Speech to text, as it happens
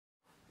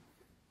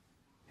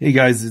Hey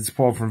guys, it's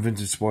Paul from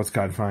Vintage Sports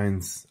Card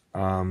Finds.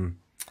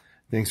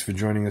 Thanks for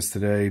joining us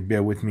today.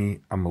 Bear with me,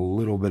 I'm a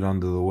little bit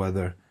under the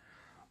weather,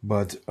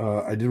 but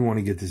I did want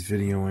to get this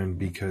video in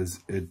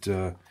because it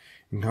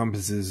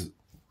encompasses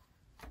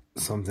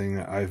something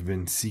that I've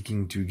been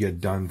seeking to get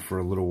done for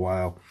a little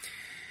while.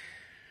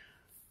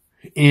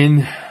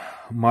 In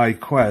my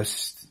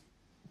quest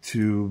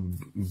to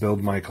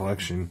build my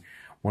collection,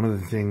 one of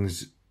the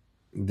things,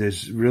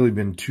 there's really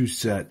been two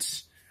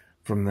sets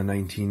from the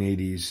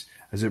 1980s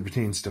as it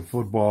pertains to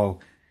football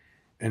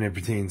and it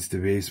pertains to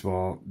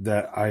baseball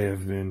that I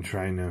have been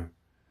trying to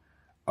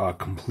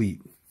complete.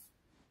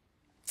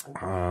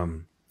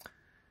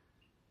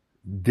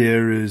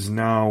 There is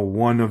now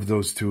one of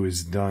those two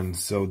is done.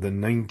 So the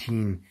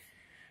 1980s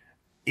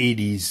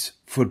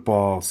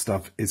football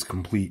stuff is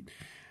complete.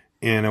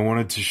 And I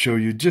wanted to show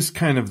you just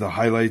kind of the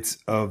highlights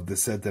of the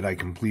set that I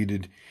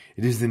completed.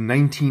 It is the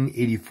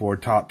 1984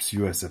 Topps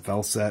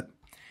USFL set.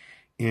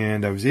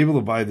 And I was able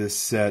to buy this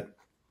set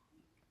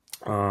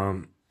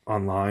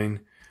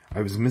online.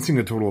 I was missing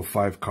a total of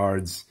 5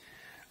 cards,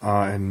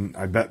 and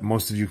I bet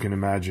most of you can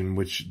imagine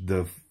which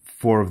the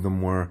 4 of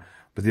them were,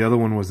 but the other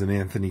one was an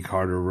Anthony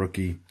Carter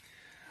rookie.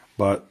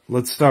 But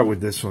let's start with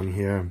this one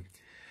here.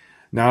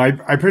 Now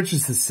I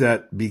purchased the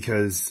set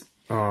because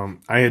it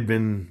had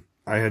been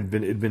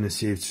a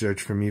safe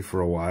search for me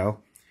for a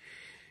while,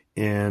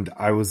 and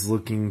I was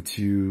looking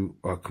to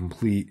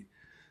complete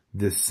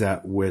this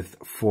set with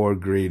 4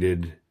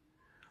 graded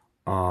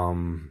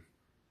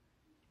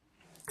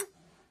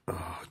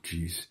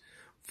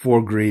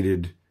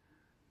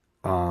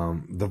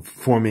the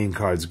 4 main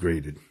cards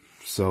graded.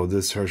 So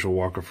this Herschel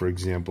Walker, for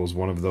example, is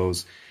one of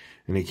those,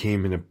 and it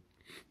came in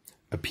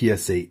a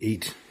PSA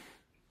 8.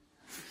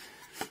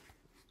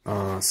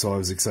 So I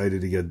was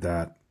excited to get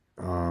that.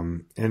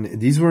 And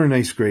these were a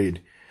nice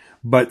grade.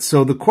 But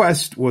so the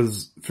quest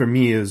was, for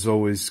me, is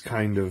always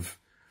kind of,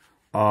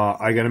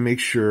 I got to make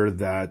sure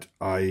that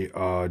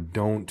I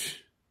don't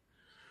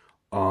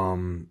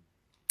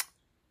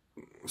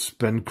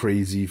spend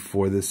crazy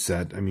for this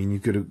set. I mean, you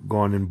could have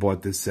gone and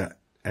bought this set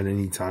at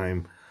any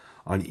time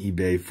on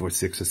eBay for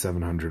 $600 or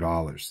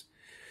 $700,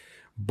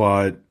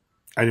 but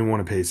I didn't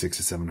want to pay $600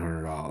 or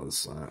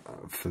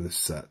 $700 for this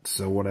set.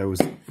 So what I was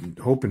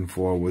hoping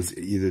for was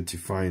either to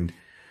find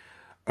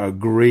a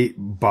great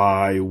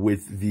buy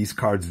with these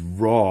cards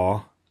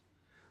raw,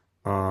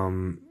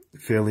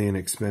 fairly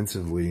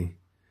inexpensively.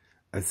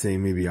 I'd say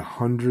maybe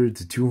 $100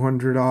 to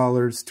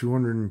 $200,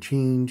 200 and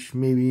change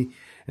maybe,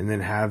 and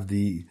then have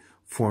the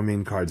 4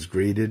 main cards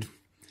graded,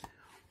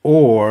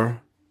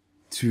 or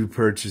to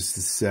purchase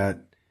the set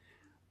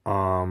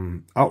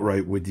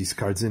outright with these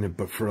cards in it,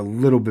 but for a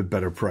little bit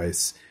better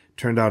price.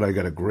 Turned out I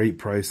got a great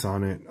price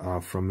on it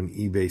from an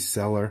eBay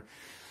seller.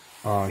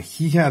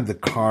 He had the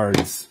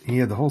cards, he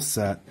had the whole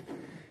set,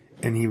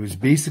 and he was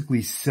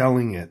basically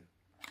selling it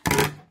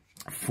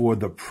for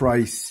the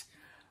price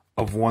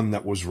of one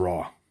that was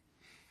raw.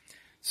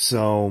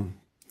 So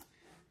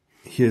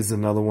here's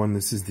another one.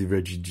 This is the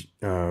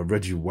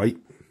Reggie White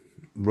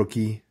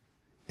rookie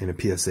in a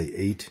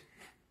PSA 8.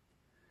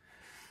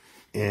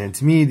 And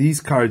to me, these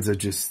cards are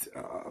just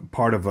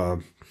part of a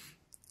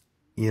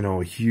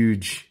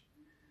huge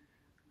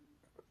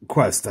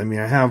quest. I mean,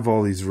 I have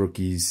all these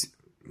rookies,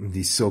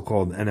 these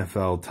so-called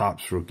NFL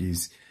Topps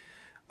rookies,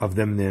 of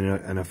them in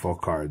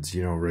NFL cards.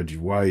 You know, Reggie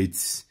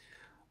White's,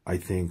 I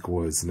think,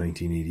 was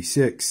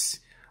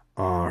 1986.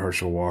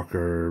 Herschel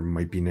Walker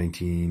might be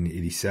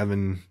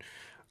 1987.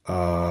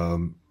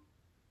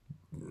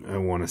 I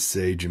want to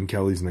say Jim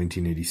Kelly's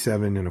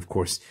 1987. And, of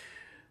course,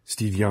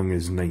 Steve Young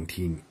is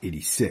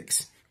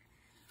 1986.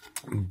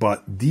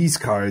 But these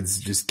cards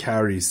just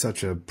carry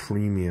such a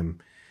premium.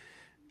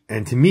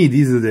 And to me,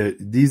 these are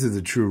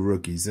the true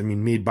rookies. I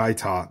mean, made by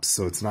Topps,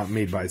 so it's not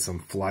made by some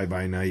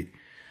fly-by-night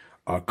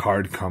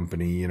card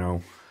company,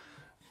 not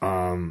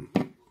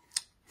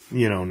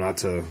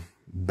to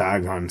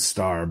bag on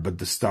Star, but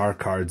the Star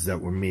cards that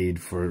were made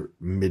for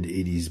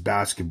mid-80s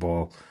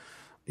basketball,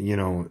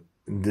 they're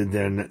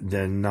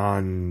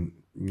non,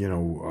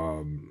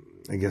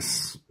 I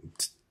guess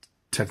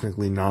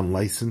technically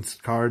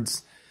non-licensed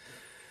cards.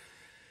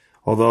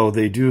 Although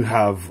they do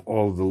have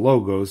all the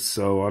logos,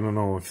 so I don't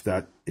know if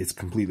that is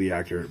completely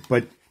accurate.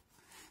 But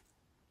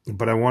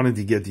I wanted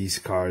to get these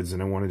cards,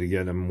 and I wanted to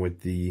get them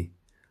with the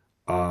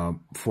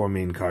 4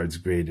 main cards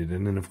graded.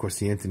 And then, of course,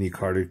 the Anthony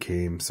Carter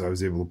came, so I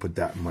was able to put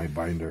that in my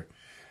binder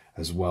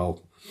as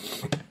well.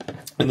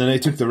 And then I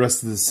took the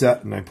rest of the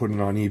set, and I put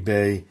it on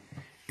eBay,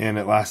 and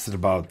it lasted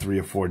about 3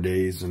 or 4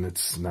 days, and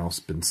it's now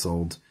been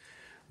sold.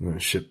 I'm going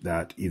to ship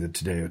that either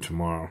today or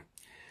tomorrow.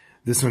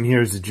 This one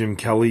here is the Jim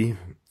Kelly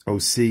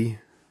OC,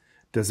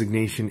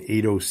 designation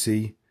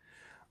 8OC.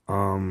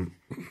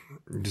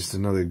 Just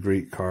another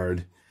great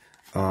card.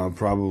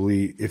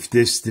 Probably, if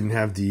this didn't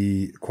have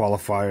the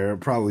qualifier,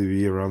 it'd probably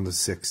be around the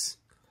 6.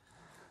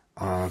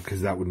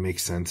 Because that would make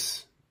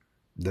sense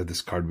that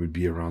this card would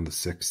be around the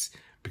 6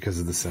 because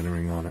of the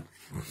centering on it.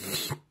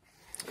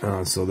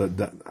 So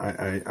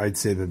I'd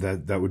say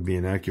that would be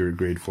an accurate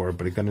grade for it,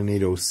 but it got an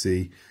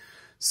 8OC.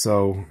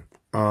 So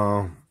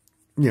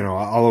you know,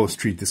 I'll always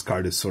treat this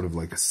card as sort of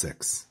like a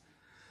 6.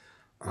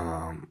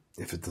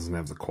 If it doesn't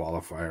have the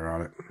qualifier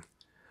on it.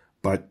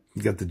 But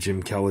you got the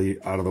Jim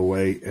Kelly out of the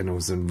way, and it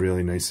was a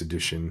really nice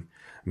addition.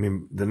 I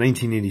mean, the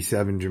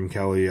 1987 Jim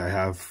Kelly, I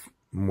have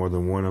more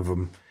than one of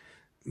them.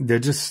 They're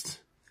just,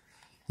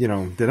 you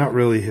know, they're not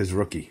really his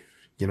rookie.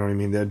 You know what I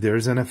mean?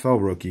 There's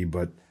NFL rookie,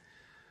 but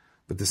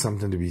there's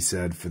something to be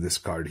said for this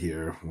card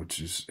here, which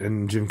is,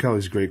 and Jim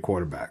Kelly's a great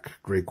quarterback.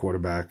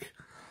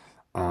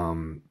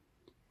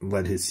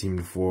 Led his team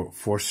to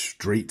four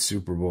straight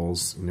Super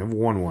Bowls. He never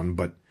won one,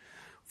 but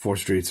 4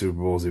 straight Super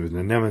Bowls. It was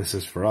a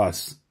nemesis for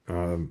us.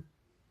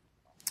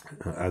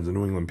 As a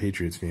New England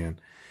Patriots fan,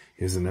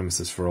 he was a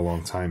nemesis for a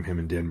long time, him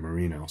and Dan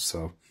Marino.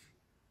 So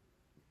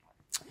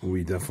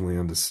we definitely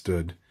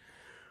understood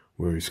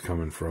where he's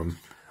coming from.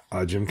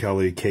 Jim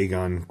Kelly,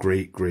 K-Gun,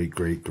 great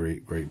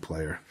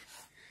player.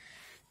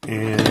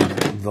 And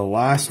the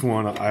last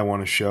one I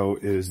want to show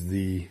is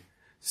the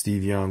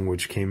Steve Young,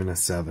 which came in a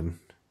 7.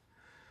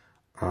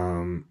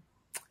 You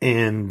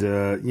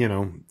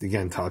know,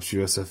 again, Topps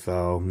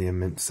USFL, near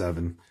mint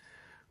 7.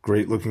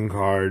 Great looking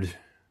card.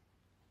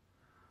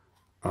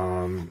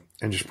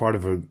 And just part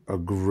of a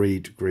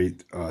great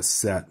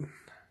set. And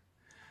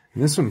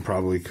this one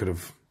probably could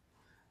have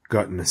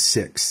gotten a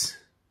 6,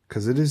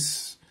 because it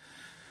is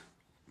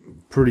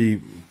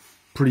pretty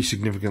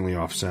significantly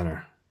off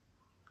center.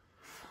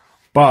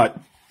 But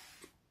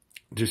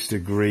just a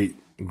great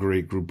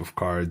group of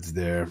cards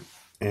there.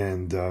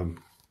 And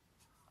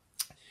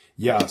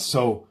yeah,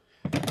 so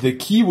the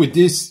key with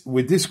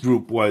this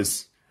group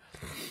was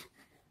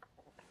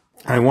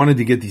I wanted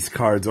to get these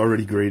cards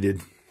already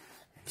graded,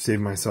 save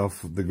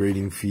myself the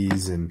grading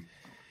fees, and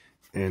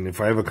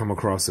if I ever come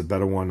across a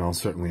better one, I'll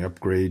certainly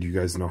upgrade. You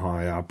guys know how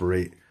I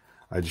operate.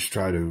 I just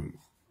try to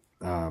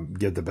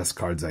get the best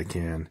cards I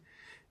can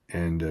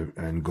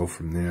and go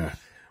from there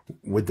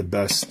with the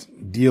best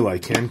deal I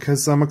can,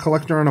 because I'm a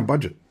collector on a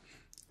budget.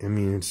 I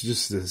mean, it's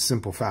just the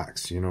simple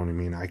facts, you know what I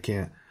mean? I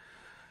can't,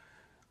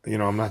 you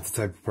know, I'm not the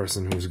type of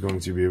person who's going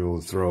to be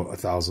able to throw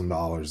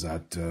 $1,000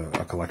 at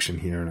a collection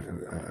here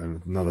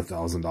and another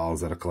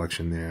 $1,000 at a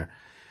collection there.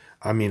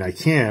 I mean, I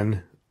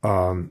can,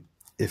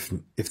 if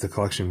the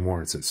collection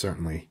warrants it,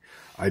 certainly.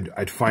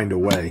 I'd find a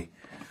way.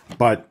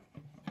 But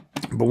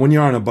when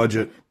you're on a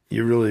budget,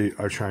 you really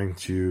are trying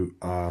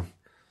to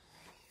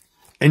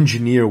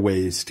engineer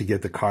ways to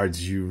get the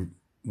cards you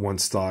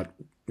once thought,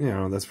 you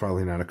know, that's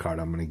probably not a card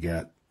I'm going to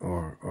get,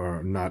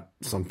 or not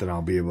something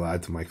I'll be able to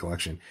add to my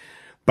collection.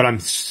 But I'm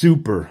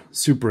super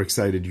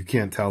excited. You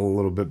can't tell a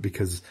little bit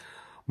because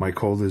my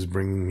cold is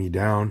bringing me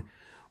down.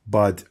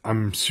 But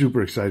I'm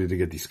super excited to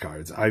get these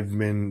cards.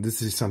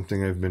 This is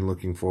something I've been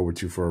looking forward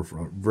to for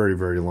a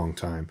very long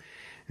time.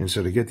 And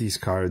so to get these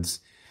cards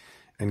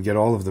and get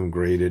all of them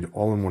graded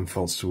all in one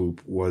fell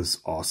swoop was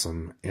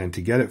awesome. And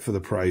to get it for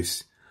the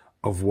price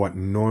of what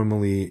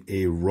normally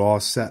a raw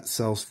set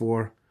sells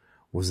for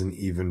was an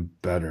even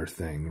better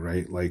thing,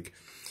 right? Like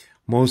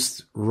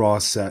most raw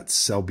sets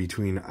sell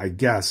between, I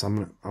guess,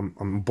 I'm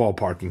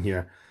ballparking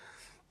here,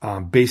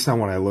 based on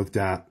what I looked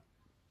at,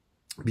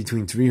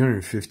 between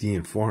 $350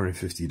 and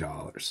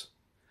 $450,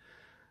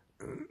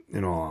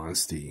 in all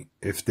honesty,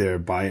 if they're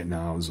buy it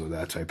nows or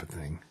that type of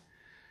thing.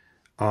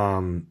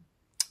 And,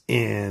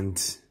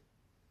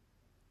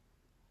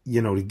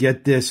 you know, to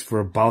get this for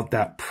about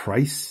that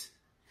price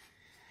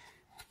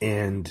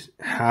and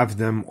have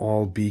them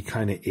all be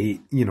kind of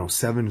 8, you know,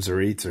 7s or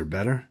 8s or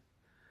better,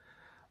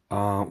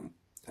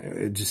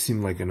 it just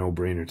seemed like a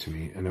no-brainer to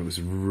me. And I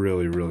was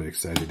really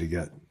excited to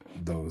get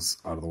those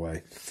out of the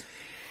way.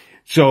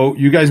 So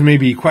you guys may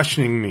be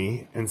questioning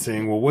me and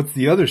saying, well, what's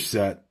the other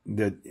set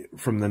that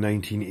from the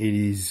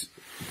 1980s,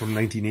 from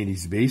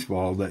 1980s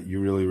baseball that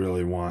you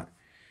really want?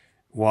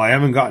 Well, I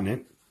haven't gotten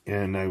it,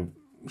 and I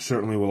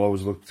certainly will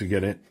always look to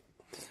get it.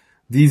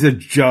 These are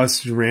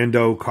just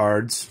rando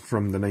cards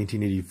from the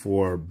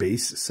 1984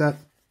 base set.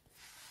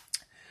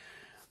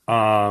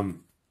 But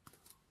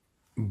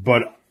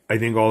I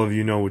think all of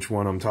you know which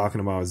one I'm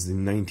talking about is the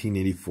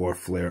 1984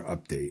 Flair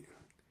Update.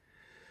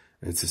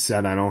 It's a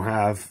set I don't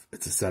have.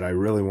 It's a set I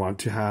really want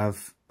to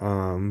have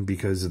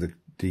because of the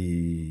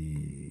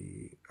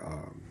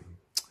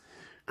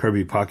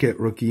Kirby Puckett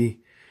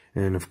rookie,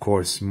 and of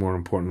course, more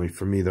importantly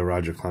for me, the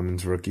Roger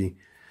Clemens rookie.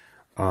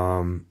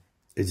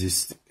 It's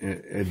just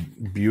a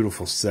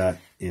beautiful set,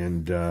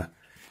 and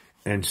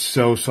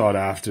so sought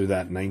after,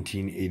 that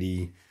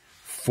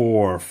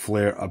 1984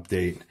 Flair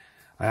Update.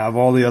 I have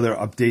all the other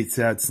update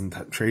sets and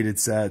traded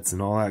sets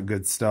and all that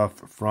good stuff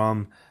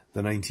from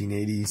the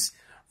 1980s,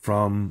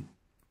 from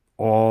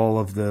all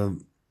of the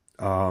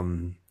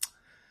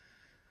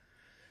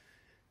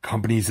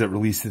companies that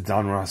released the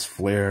Don Ross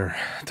Flair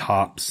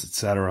Topps,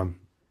 etc.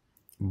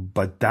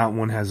 But that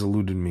one has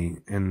eluded me,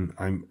 and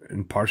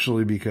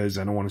partially because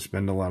I don't want to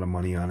spend a lot of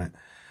money on it.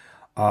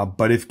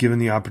 But if given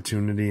the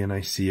opportunity and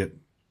I see it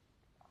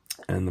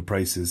and the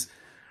price is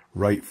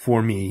right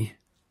for me,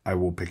 I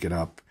will pick it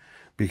up,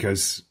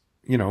 because,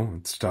 you know,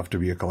 it's tough to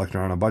be a collector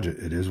on a budget.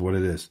 It is what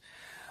it is.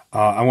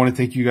 I want to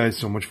thank you guys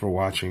so much for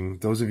watching.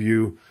 Those of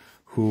you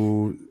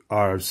who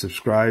are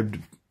subscribed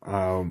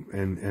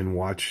and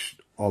watch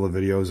all the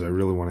videos. I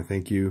really want to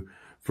thank you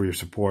for your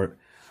support.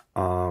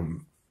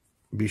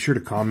 Be sure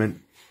to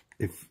comment,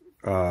 if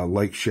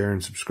like, share,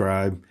 and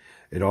subscribe.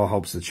 It all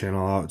helps the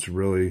channel out. It's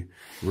really,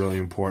 really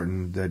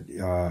important that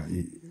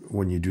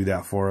when you do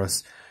that for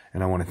us,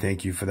 and I want to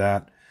thank you for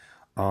that.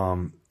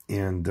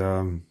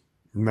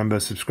 Remember,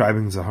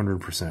 subscribing is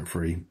 100%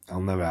 free.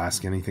 I'll never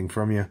ask anything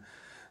from you.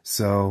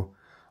 So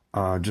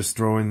just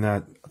throw in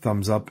that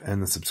thumbs up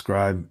and the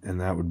subscribe,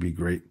 and that would be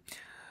great.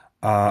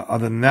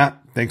 Other than that,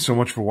 thanks so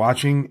much for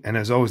watching. And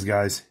as always,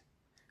 guys,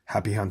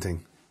 happy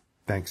hunting.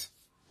 Thanks.